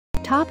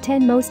Top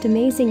 10 Most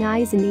Amazing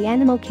Eyes in the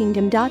Animal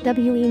Kingdom.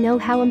 We know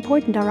how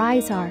important our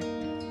eyes are.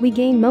 We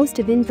gain most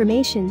of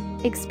information,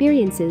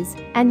 experiences,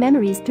 and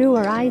memories through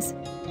our eyes.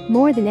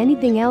 More than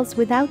anything else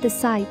without the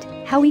sight,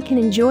 how we can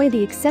enjoy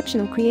the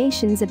exceptional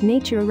creations of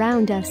nature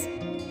around us.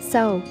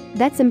 So,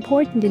 that's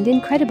important and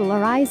incredible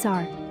our eyes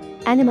are.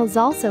 Animals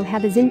also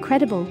have as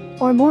incredible,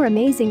 or more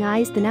amazing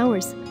eyes than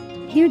ours.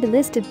 Here the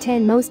list of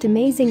 10 most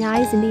amazing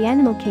eyes in the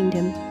animal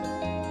kingdom.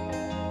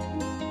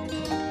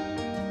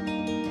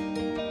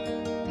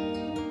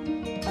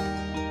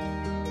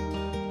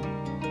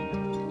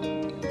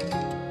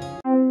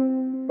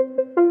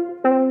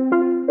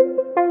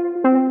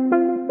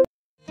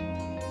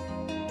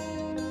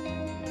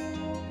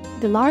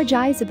 The large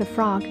eyes of a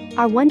frog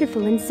are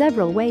wonderful in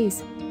several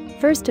ways.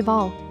 First of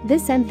all,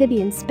 this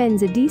amphibian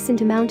spends a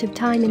decent amount of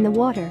time in the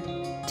water.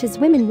 To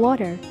swim in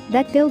water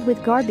that filled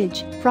with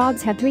garbage,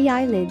 frogs have 3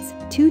 eyelids,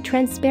 2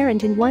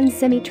 transparent and 1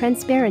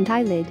 semi-transparent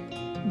eyelid.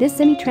 This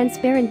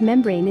semi-transparent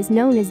membrane is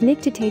known as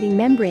nictitating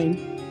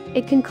membrane.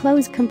 It can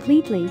close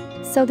completely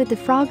so that the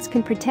frogs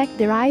can protect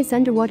their eyes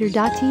underwater.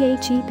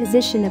 The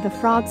position of a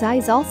frog's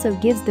eyes also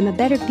gives them a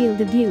better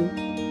field of view.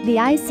 The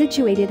eyes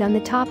situated on the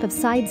top of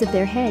sides of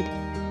their head,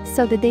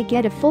 so that they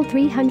get a full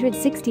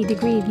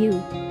 360-degree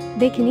view.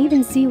 They can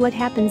even see what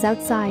happens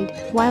outside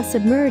while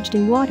submerged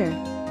in water.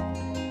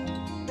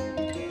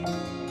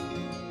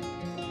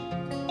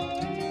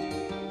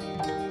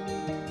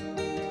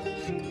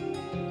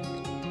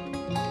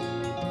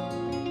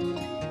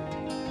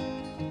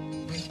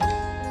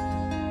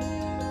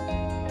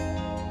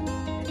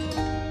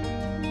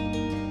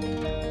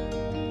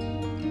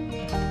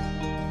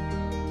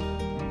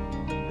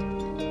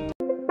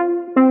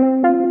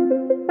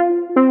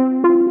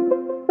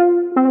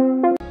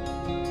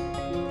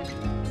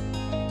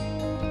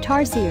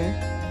 Tarsier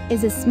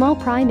is a small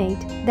primate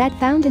that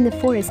found in the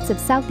forests of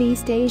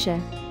Southeast Asia.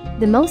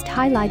 The most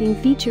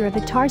highlighting feature of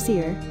a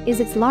tarsier is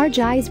its large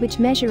eyes, which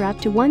measure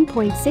up to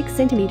 1.6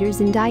 centimeters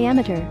in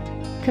diameter.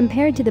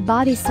 Compared to the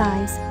body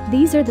size,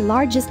 these are the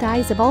largest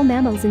eyes of all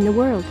mammals in the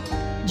world.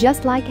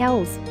 Just like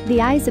owls,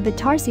 the eyes of a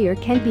tarsier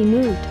can't be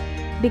moved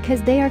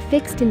because they are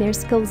fixed in their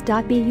skulls.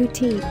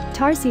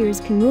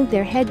 Tarsiers can move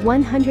their head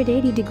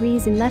 180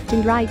 degrees in left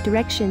and right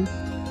direction.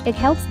 It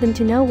helps them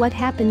to know what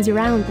happens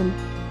around them.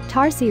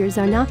 Tarsiers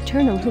are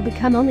nocturnal who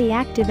become only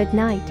active at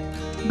night.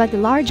 But the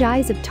large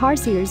eyes of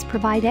tarsiers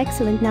provide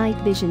excellent night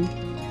vision.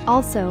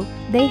 Also,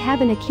 they have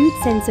an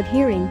acute sense of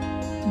hearing.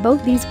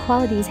 Both these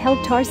qualities help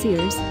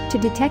tarsiers to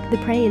detect the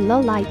prey in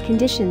low light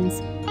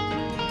conditions.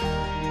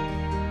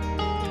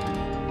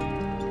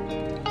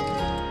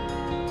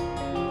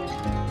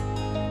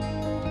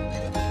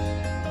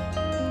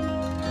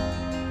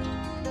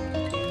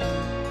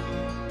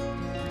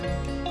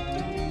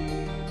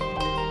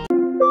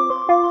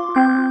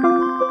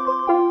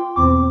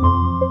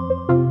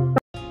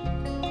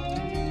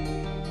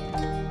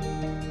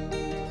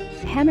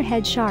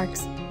 Hammerhead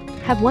sharks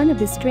have one of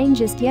the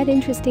strangest yet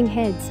interesting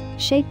heads,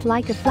 shaped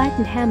like a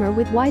flattened hammer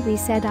with widely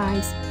set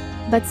eyes.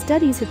 But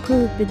studies have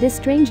proved that this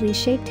strangely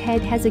shaped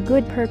head has a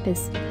good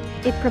purpose.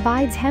 It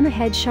provides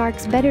hammerhead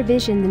sharks better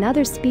vision than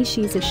other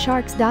species of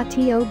sharks.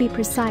 To be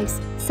precise,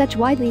 such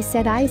widely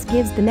set eyes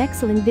gives them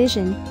excellent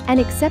vision and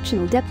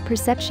exceptional depth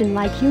perception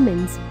like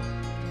humans.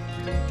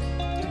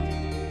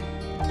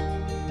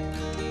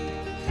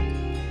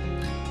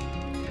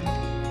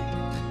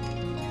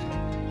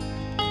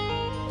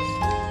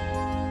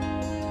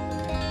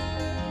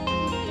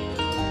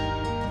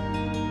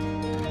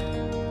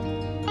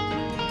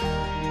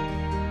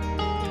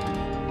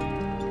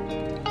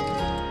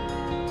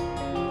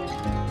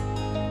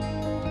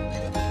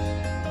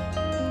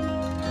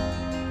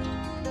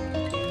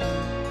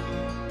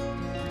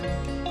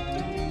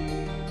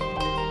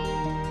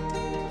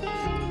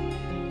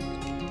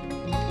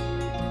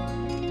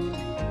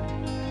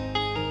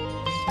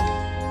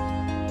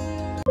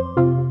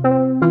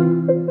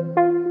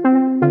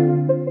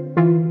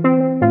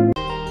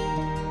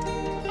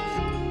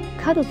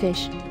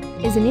 Cuttlefish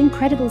is an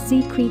incredible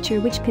sea creature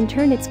which can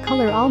turn its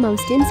color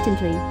almost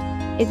instantly.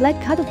 It led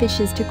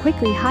cuttlefishes to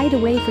quickly hide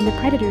away from the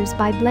predators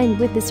by blend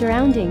with the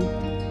surrounding.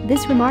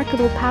 This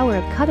remarkable power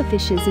of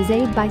cuttlefishes is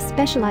aided by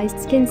specialized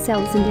skin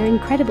cells and their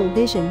incredible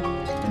vision.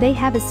 They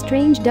have a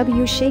strange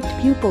W-shaped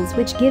pupils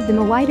which give them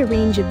a wider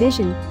range of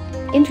vision.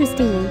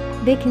 Interestingly,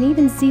 they can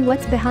even see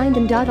what's behind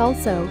them.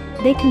 Also,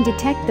 they can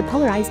detect the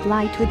polarized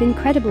light with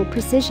incredible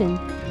precision.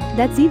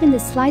 That's even the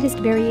slightest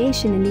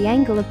variation in the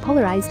angle of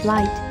polarized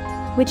light,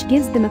 which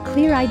gives them a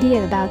clear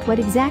idea about what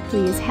exactly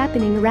is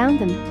happening around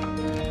them.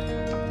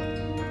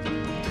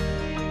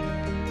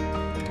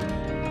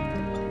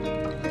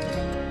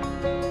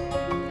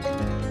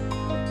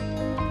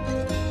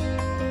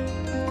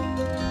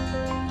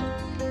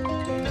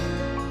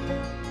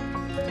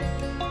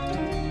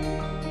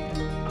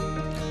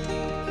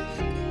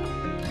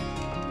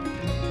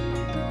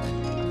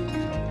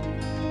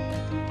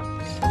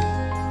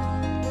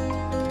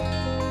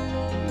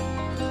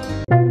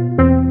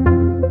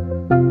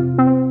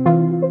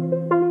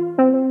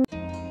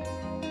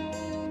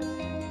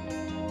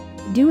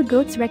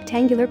 goat's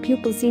rectangular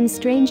pupil seems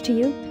strange to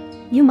you?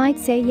 You might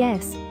say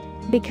yes.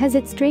 Because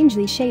it's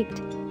strangely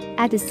shaped.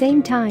 At the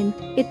same time,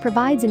 it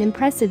provides an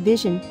impressive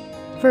vision.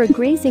 For a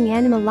grazing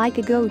animal like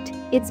a goat,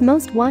 it's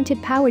most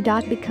wanted power.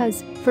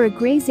 Because, for a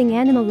grazing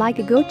animal like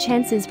a goat,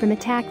 chances from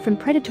attack from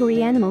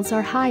predatory animals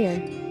are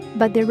higher.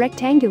 But their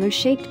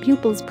rectangular-shaped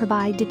pupils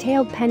provide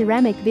detailed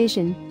panoramic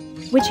vision,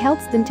 which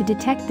helps them to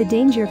detect the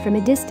danger from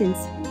a distance.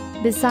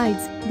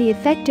 Besides, the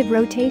effective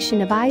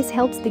rotation of eyes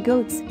helps the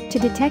goats to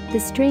detect the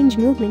strange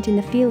movement in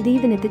the field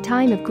even at the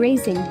time of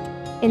grazing.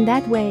 In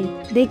that way,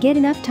 they get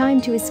enough time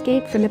to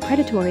escape from a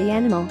predatory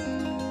animal.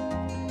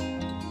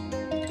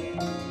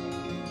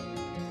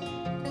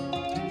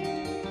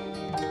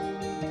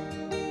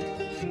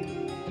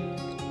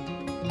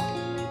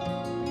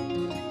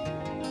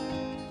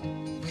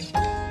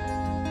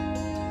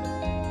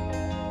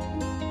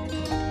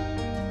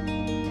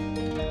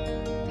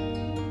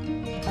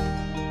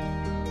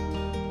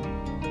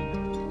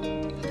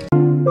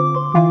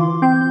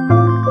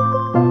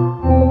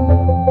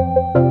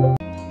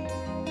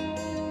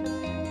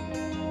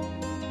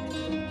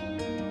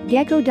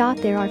 Gecko.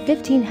 There are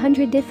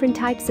 1,500 different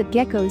types of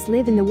geckos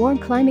live in the warm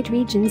climate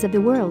regions of the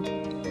world.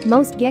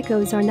 Most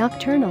geckos are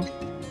nocturnal.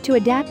 To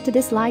adapt to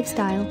this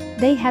lifestyle,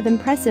 they have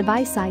impressive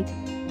eyesight.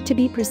 To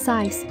be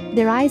precise,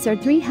 their eyes are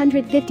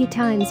 350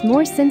 times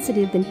more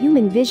sensitive than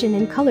human vision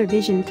and color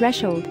vision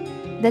threshold.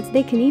 Thus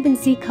they can even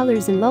see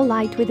colors in low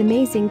light with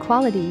amazing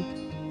quality.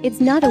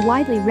 It's not a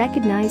widely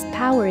recognized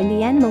power in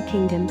the animal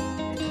kingdom.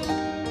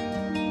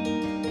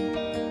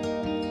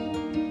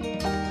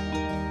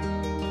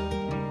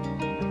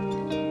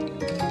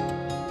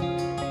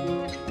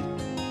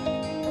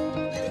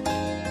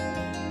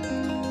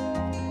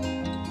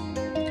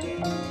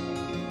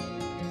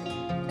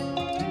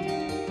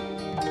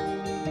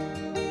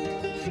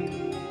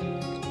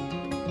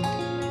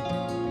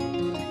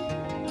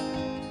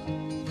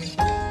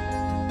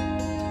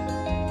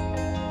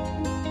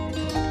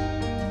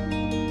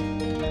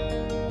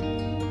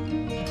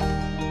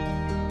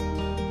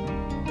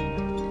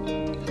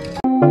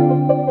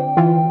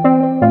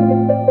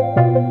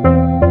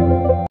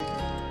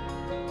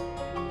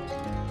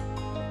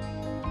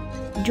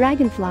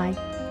 Dragonfly.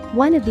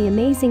 One of the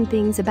amazing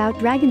things about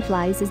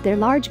dragonflies is their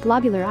large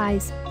globular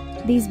eyes.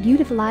 These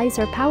beautiful eyes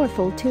are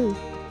powerful too.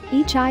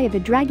 Each eye of a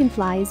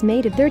dragonfly is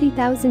made of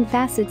 30,000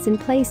 facets and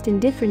placed in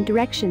different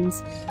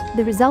directions.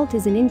 The result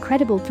is an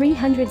incredible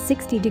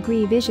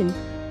 360-degree vision.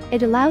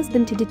 It allows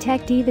them to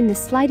detect even the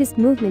slightest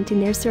movement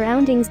in their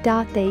surroundings.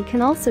 They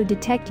can also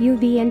detect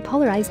UV and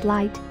polarized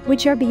light,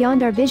 which are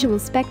beyond our visual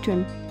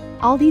spectrum.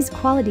 All these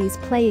qualities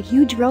play a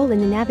huge role in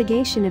the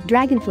navigation of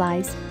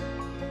dragonflies.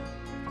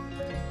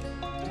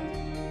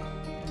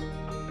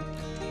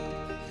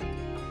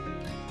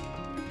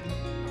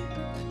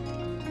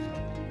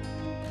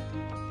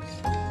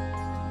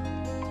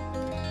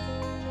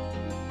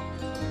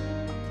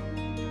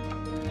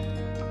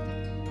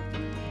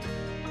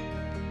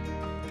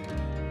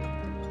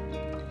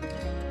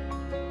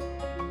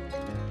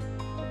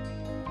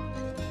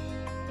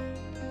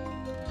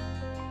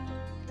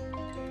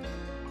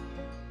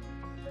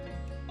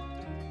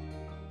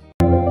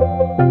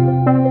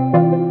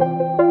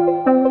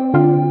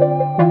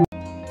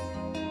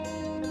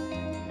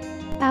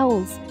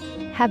 Owls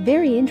have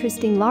very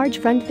interesting large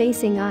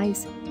front-facing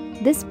eyes.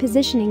 This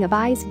positioning of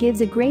eyes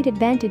gives a great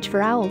advantage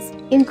for owls,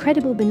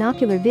 incredible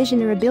binocular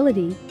vision or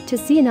ability to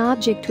see an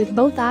object with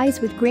both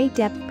eyes with great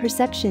depth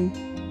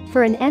perception.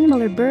 For an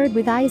animal or bird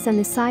with eyes on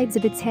the sides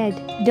of its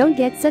head, don't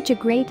get such a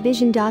great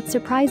vision.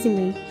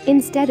 Surprisingly,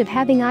 instead of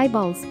having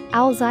eyeballs,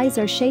 owls' eyes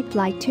are shaped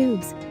like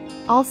tubes.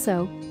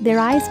 Also, their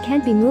eyes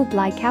can't be moved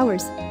like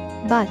ours,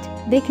 but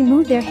they can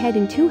move their head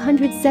in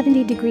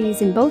 270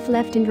 degrees in both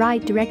left and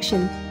right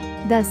direction.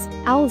 Thus,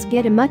 owls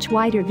get a much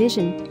wider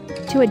vision.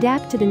 To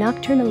adapt to the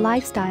nocturnal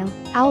lifestyle,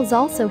 owls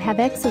also have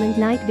excellent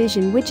night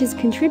vision, which is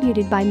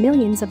contributed by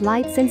millions of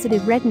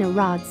light-sensitive retinal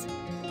rods.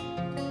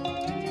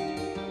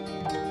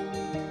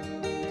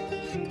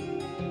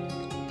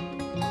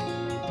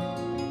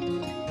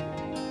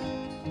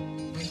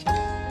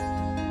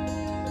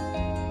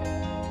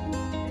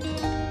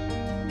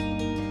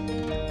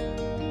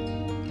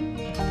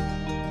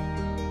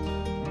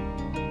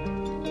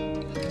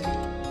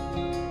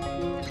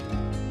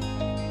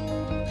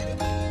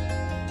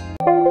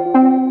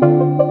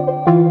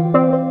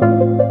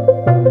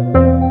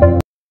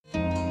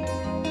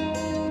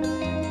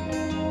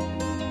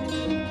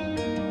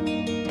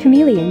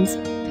 Chameleons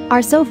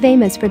are so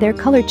famous for their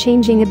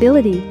color-changing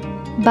ability.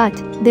 But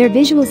their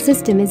visual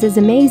system is as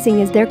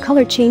amazing as their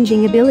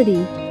color-changing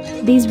ability.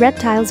 These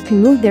reptiles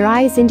can move their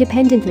eyes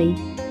independently.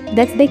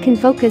 Thus they can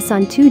focus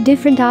on two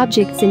different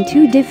objects in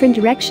two different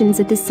directions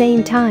at the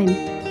same time.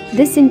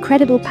 This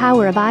incredible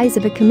power of eyes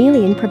of a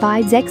chameleon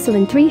provides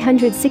excellent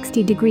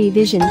 360-degree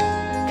vision.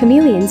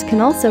 Chameleons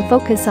can also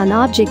focus on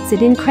objects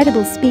at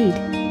incredible speed.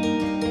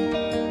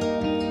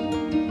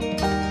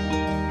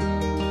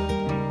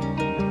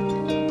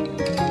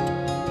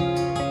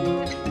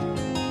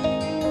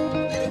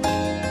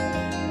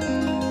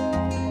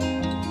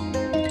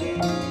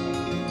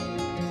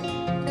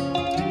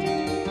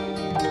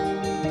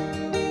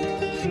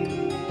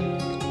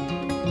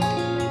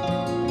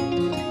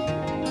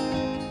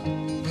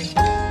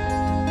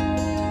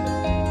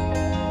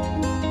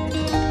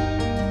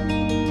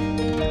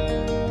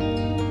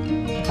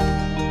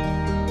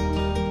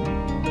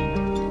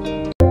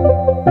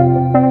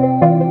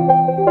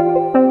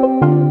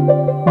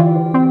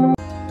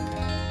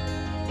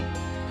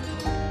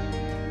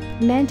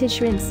 mantis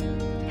shrimps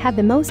have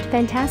the most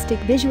fantastic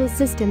visual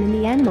system in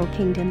the animal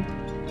kingdom.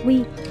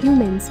 We,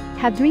 humans,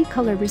 have 3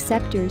 color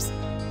receptors.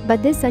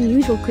 But this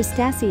unusual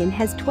crustacean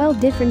has 12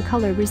 different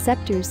color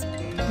receptors.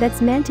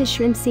 That's mantis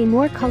shrimp see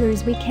more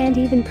colors we can't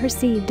even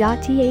perceive.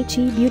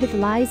 The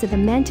beautiful eyes of a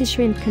mantis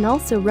shrimp can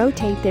also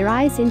rotate their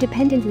eyes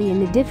independently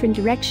in a different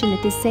direction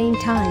at the same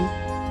time.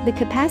 The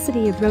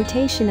capacity of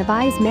rotation of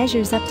eyes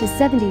measures up to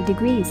 70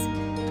 degrees.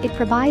 It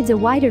provides a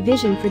wider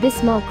vision for this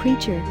small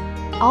creature.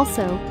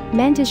 Also,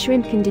 mantis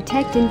shrimp can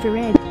detect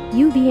infrared,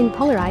 UV and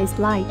polarized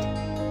light.